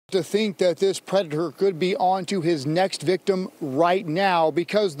To think that this predator could be on to his next victim right now,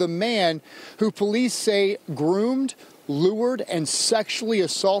 because the man who police say groomed, lured, and sexually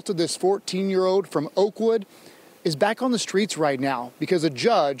assaulted this 14-year-old from Oakwood is back on the streets right now because a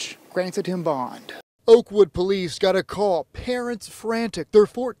judge granted him bond. Oakwood Police got a call, parents frantic, their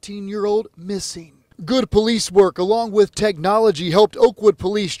 14-year-old missing. Good police work along with technology helped Oakwood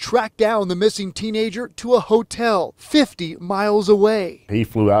Police track down the missing teenager to a hotel 50 miles away. He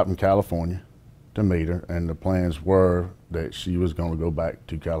flew out in California to meet her, and the plans were that she was going to go back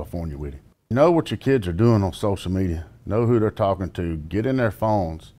to California with him. Know what your kids are doing on social media. Know who they're talking to. Get in their phones